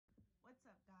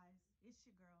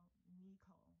It's your girl,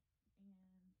 Nicole.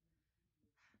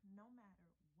 And no matter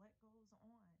what goes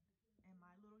on in my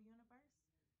little universe,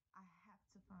 I have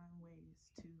to find ways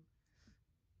to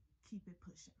keep it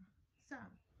pushing. So,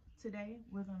 today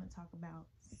we're going to talk about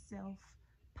self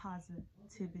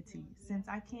positivity. Since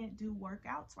I can't do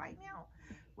workouts right now,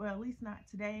 well, at least not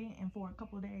today and for a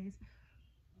couple of days,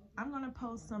 I'm going to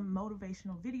post some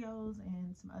motivational videos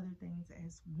and some other things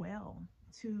as well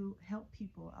to help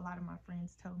people. A lot of my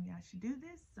friends told me I should do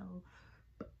this, so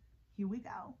here we go.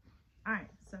 All right,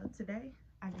 so today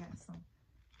I got some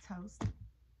toast.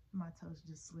 My toast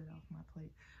just slid off my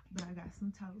plate, but I got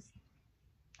some toast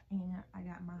and I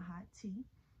got my hot tea.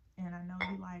 And I know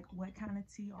you like, what kind of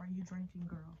tea are you drinking,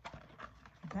 girl?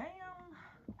 Bam!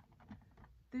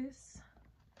 This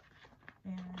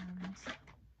and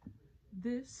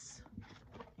this,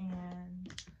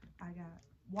 and I got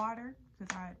water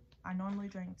because I normally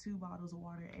drink 2 bottles of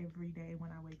water every day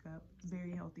when I wake up. It's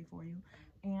very healthy for you.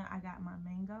 And I got my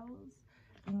mangoes,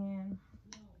 and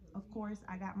of course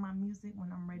I got my music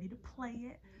when I'm ready to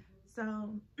play it.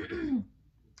 So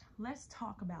let's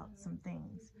talk about some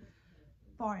things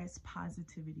as far as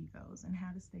positivity goes and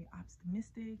how to stay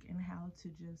optimistic and how to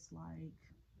just like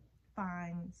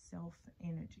find self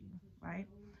energy, right?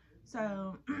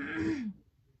 So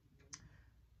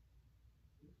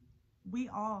we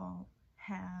all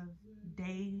have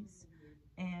days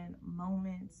and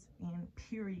moments and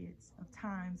periods of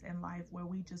times in life where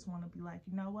we just want to be like,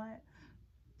 you know what?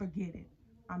 Forget it.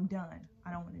 I'm done.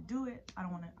 I don't want to do it. I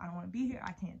don't want to be here.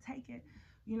 I can't take it.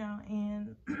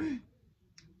 And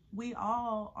we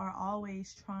all are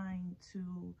always trying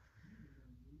to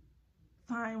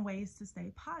find ways to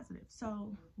stay positive.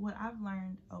 So what I've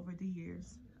learned over the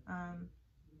years,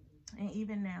 and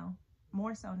even now,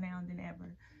 more so now than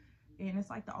ever, and it's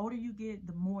like the older you get,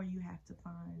 the more you have to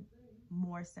find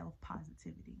more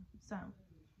self-positivity. So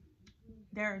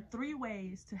there are 3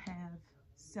 ways to have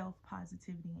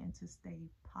self-positivity and to stay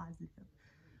positive.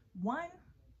 One,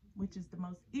 which is the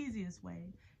most easiest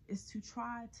way, is to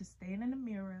try to stand in the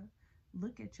mirror,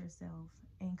 look at yourself,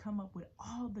 and come up with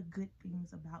all the good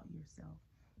things about yourself.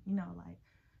 Like,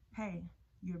 hey,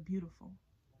 you're beautiful.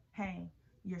 Hey,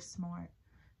 you're smart.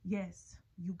 Yes,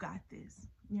 you got this.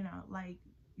 Like,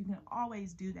 you can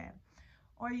always do that.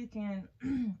 Or you can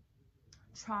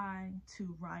try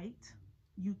to write.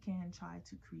 You can try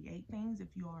to create things if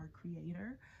you are a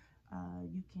creator.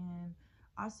 You can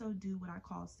also do what I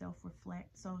call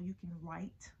self-reflect. So you can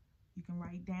write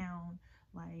down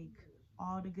like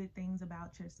all the good things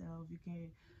about yourself.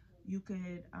 You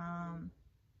could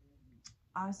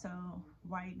also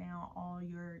write down all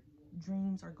your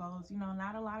dreams or goals.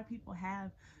 Not a lot of people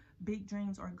have big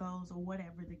dreams or goals or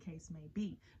whatever the case may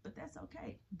be, but that's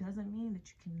okay. Doesn't mean that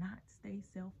you cannot stay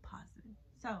self-positive.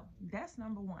 So that's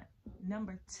number 1.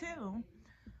 Number 2,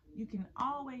 you can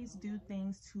always do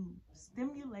things to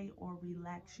stimulate or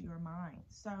relax your mind.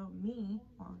 So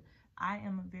I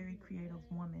am a very creative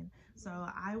woman. So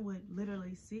I would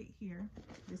literally sit here.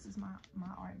 This is my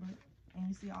art book, and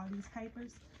you see all these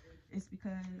papers. It's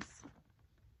because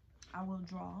I will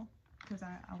draw, because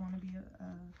I want to be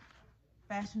a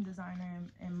fashion designer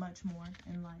and much more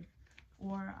in life.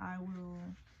 Or I will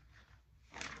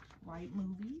write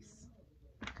movies,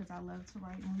 because I love to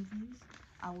write movies.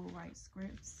 I will write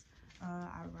scripts.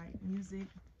 I write music.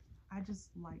 I just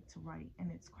like to write,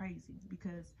 and it's crazy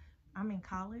because I'm in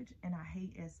college and I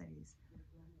hate essays.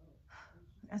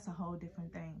 That's a whole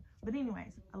different thing. But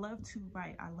anyways, I love to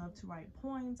write. I love to write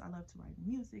poems. I love to write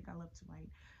music. I love to write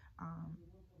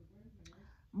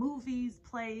movies,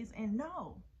 plays. And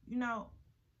no,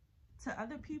 to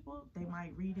other people, they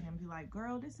might read it and be like,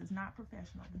 girl, this is not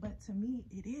professional. But to me,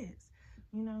 it is.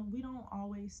 We don't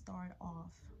always start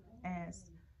off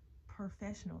as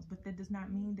professionals, but that does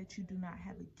not mean that you do not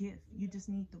have a gift. You just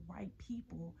need the right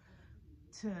people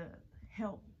to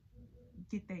help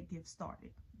get that gift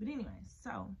started. But anyway,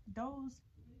 so those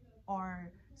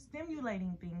are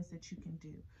stimulating things that you can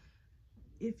do.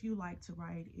 If you like to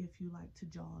write, if you like to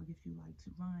jog, if you like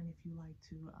to run, if you like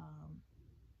to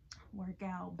work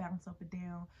out, bounce up and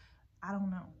down, I don't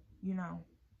know.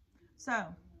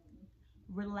 So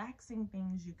relaxing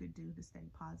things you could do to stay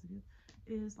positive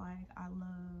is like, I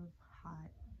love hot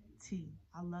tea.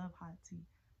 I love hot tea.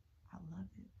 I love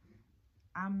it.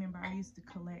 I remember I used to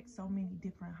collect so many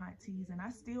different hot teas, and I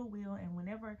still will. And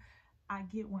whenever I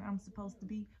get where I'm supposed to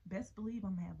be, best believe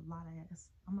I'm gonna have a lot of ass.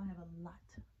 I'm gonna have a lot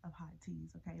of hot teas,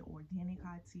 okay? Organic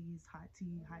hot teas, hot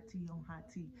tea on hot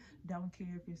tea. Don't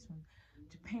care if it's from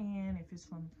Japan, if it's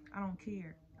from, I don't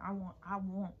care. I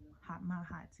want my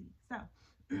hot tea. So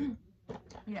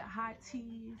yeah, hot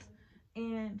teas.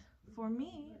 And for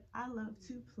me, I love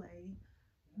to play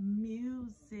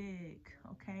music.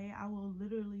 Okay, I will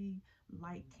literally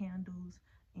light candles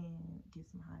and get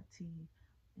some hot tea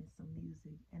and some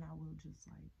music, and I will just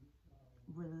like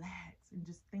relax and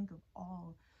just think of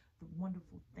all the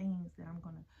wonderful things that I'm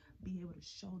gonna be able to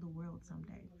show the world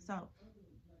someday. So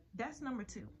that's number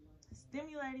two,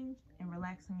 stimulating and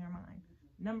relaxing your mind.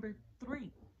 Number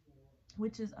three,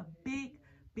 which is a big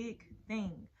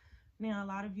thing. Now, a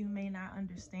lot of you may not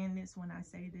understand this when I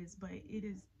say this, but it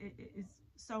is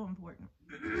so important.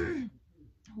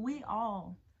 We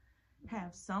all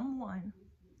have someone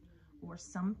or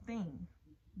something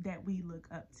that we look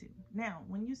up to. Now,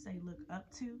 when you say look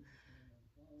up to,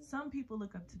 some people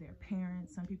look up to their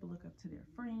parents, some people look up to their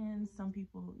friends, some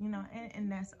people,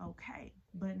 and that's okay,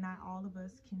 but not all of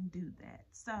us can do that.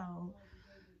 So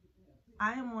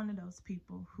I am one of those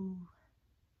people who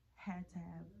had to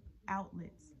have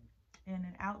outlets, and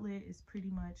an outlet is pretty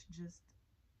much just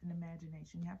an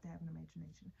imagination. You have to have an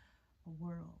imagination, a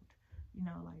world.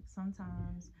 Like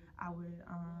sometimes I would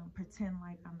pretend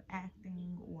like I'm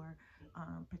acting, or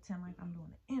pretend like I'm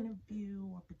doing an interview,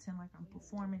 or pretend like I'm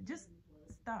performing, just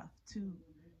stuff to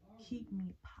keep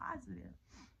me positive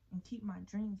and keep my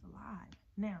dreams alive.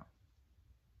 Now,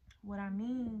 what I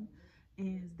mean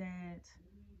is that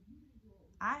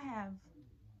I have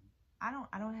I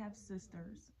don't have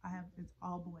sisters. It's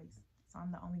all boys. So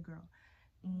I'm the only girl.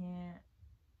 And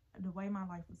the way my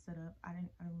life was set up, I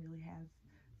didn't really have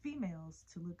females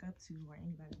to look up to, or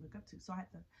anybody to look up to. So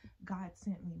God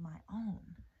sent me my own.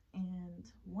 And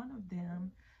one of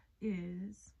them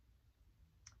is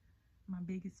my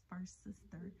biggest first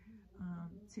sister,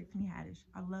 Tiffany Haddish.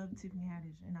 I love Tiffany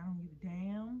Haddish, and I don't give a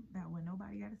damn about what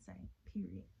nobody got to say,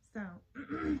 period. So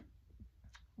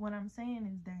what I'm saying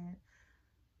is that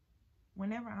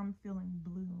whenever I'm feeling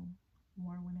blue,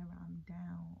 or whenever I'm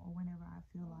down, or whenever I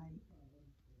feel like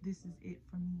this is it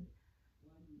for me,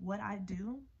 what I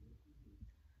do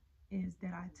is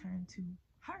that I turn to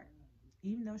her.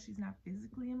 Even though she's not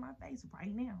physically in my face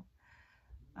right now,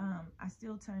 I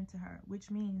still turn to her, which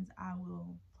means I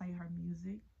will play her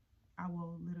music. I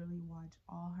will literally watch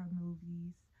all her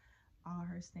movies, all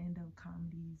her stand-up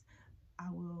comedies.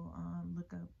 I will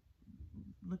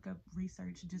look up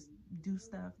research, just do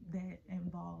stuff that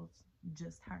involves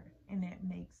just her, and that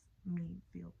makes me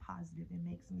feel positive. It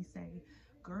makes me say,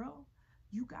 girl,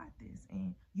 you got this,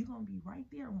 and you're gonna be right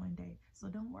there one day, so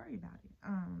don't worry about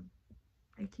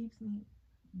it. It keeps me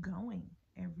going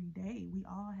every day. We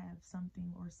all have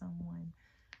something or someone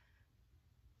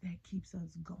that keeps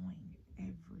us going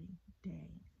every day,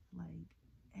 like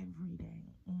every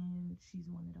day. And she's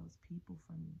one of those people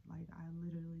for me. Like, I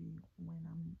literally, when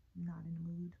I'm not in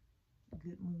the mood,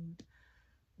 good mood,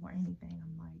 or anything,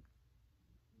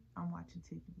 I'm watching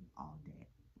Tiffany all day,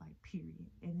 like, period.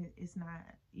 And it's not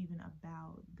even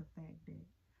about the fact that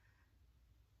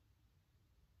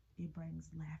it brings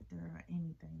laughter or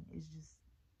anything.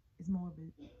 It's more of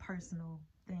a personal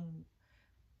thing,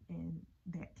 and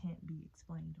that can't be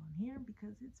explained on here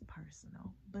because it's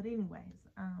personal. But anyways,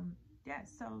 yeah,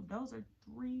 so those are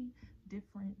three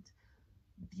different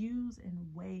views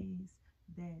and ways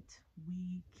that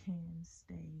we can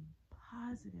stay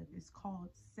positive. It's called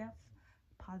self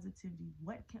positivity.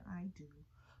 What can I do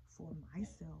for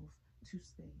myself to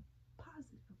stay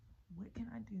positive? What can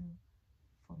I do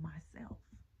for myself?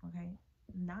 Okay,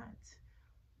 not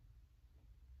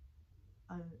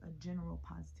a general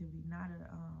positivity, not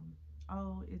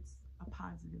oh, it's a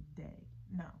positive day.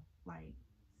 No, like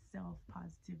self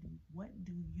positivity. What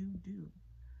do you do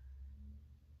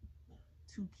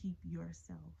to keep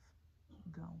yourself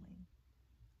going?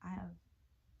 I have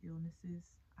illnesses.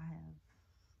 I have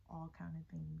all kind of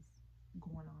things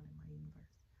going on in my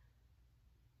universe,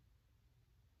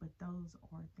 but those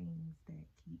are things that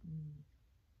keep me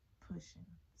pushing.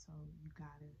 So you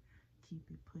gotta keep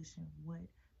it pushing. What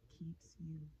keeps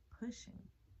you pushing?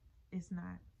 It's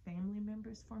not family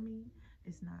members for me.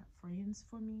 It's not friends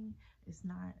for me. It's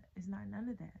not none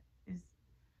of that. It's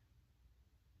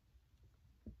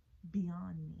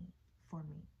beyond me for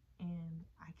me. And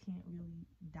I can't really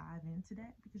dive into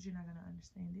that because you're not going to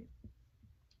understand it,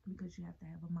 because you have to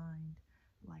have a mind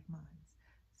like mine.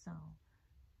 So,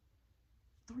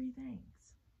 three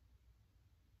things.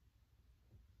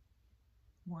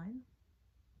 One,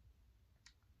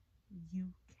 you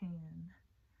can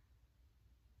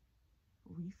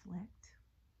reflect.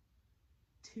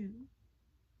 Two,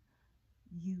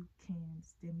 you can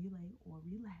stimulate or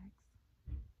relax.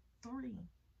 Three,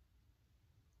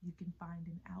 you can find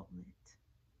an outlet.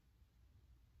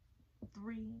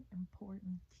 Three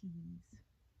important keys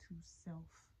to self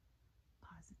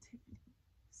positivity.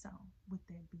 So, with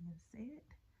that being said,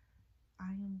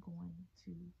 I am going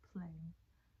to play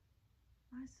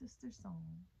my sister's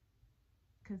song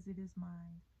because it is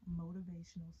my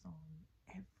motivational song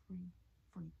every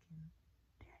freaking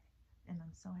day. And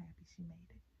I'm so happy she made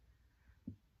it.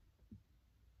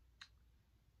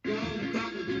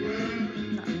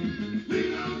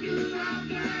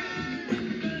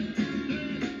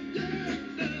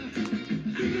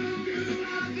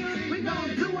 We're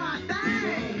gonna do our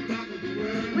thing.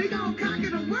 We're gonna conquer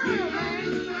the world,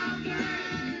 man.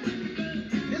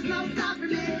 There's no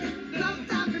stopping it. No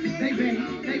stopping it. They ready.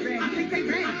 They ready. I think they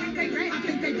ready. I think they ready. I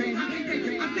think they ready. I think they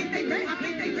ready. I think they ready. I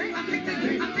think they ready.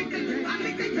 I think they ready. I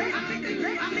think they ready. I think they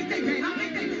ready. I think they ready. I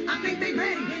think they ready. I think they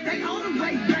ready. They all the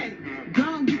way ready. Go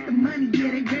on, get the money.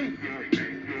 Yeah, they ready.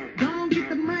 Go on, get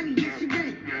the money. Yeah, she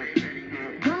ready.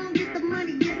 Go on, get the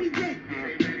money. Yeah, he ready.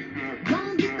 Go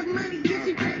on, get the money. Yeah,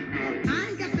 she ready. I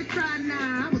ain't got to try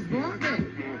now. I was born ready.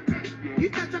 You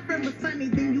thought your friend was funny,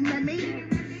 then you met me.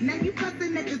 Now you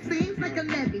fussing at the seams like a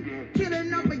levee.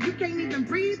 Killing over, you can't even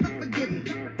breathe or forgive me.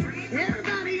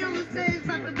 Everybody on the stage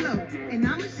about to blow. And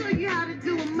I'ma show you how to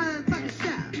do a motherfucking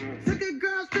show. Took a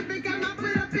girl stripping, got my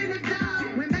foot up in the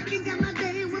door. Went back and got my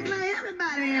day, it was like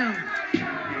everybody else.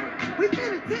 We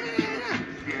finna tear it up.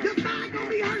 Your side gonna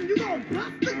be hurting, you gonna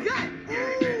bust the gut.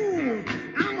 Ooh,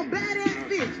 I'm a badass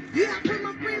bitch. Yeah, I put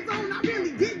my friends on, I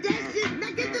really did that shit. Now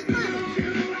get this money.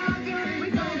 We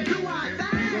gon' do our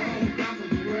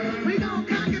thing. We gon'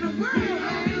 conquer the world,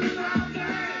 man.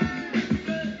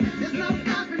 There's no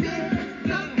stopping it.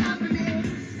 No stopping it.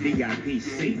 VIP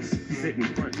seats, sitting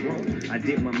front row. I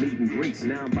did my meet and greets,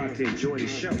 now I'm about to enjoy the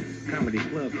show. Comedy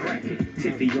club cracking,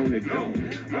 Tiffy on the go.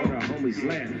 All the homies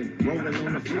laughing, rolling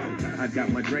on the floor. I got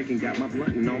my drink and got my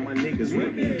blunt and all my niggas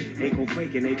with me. Ain't gon'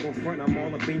 fake it, ain't gon' front, I'm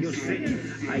all up in your city.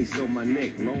 Ice on my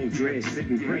neck, long dreads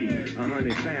sitting pretty.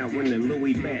 100 pound winning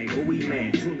Louis bag, ooey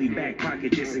man. Truly back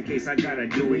pocket just in case I gotta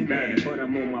do it bad. But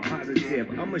I'm on my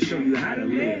positive, I'ma show you how to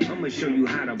live. I'ma show you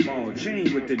how to ball,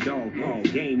 chain with the dog ball.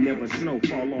 Game never snow,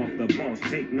 fall off the boss,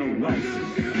 take no losses.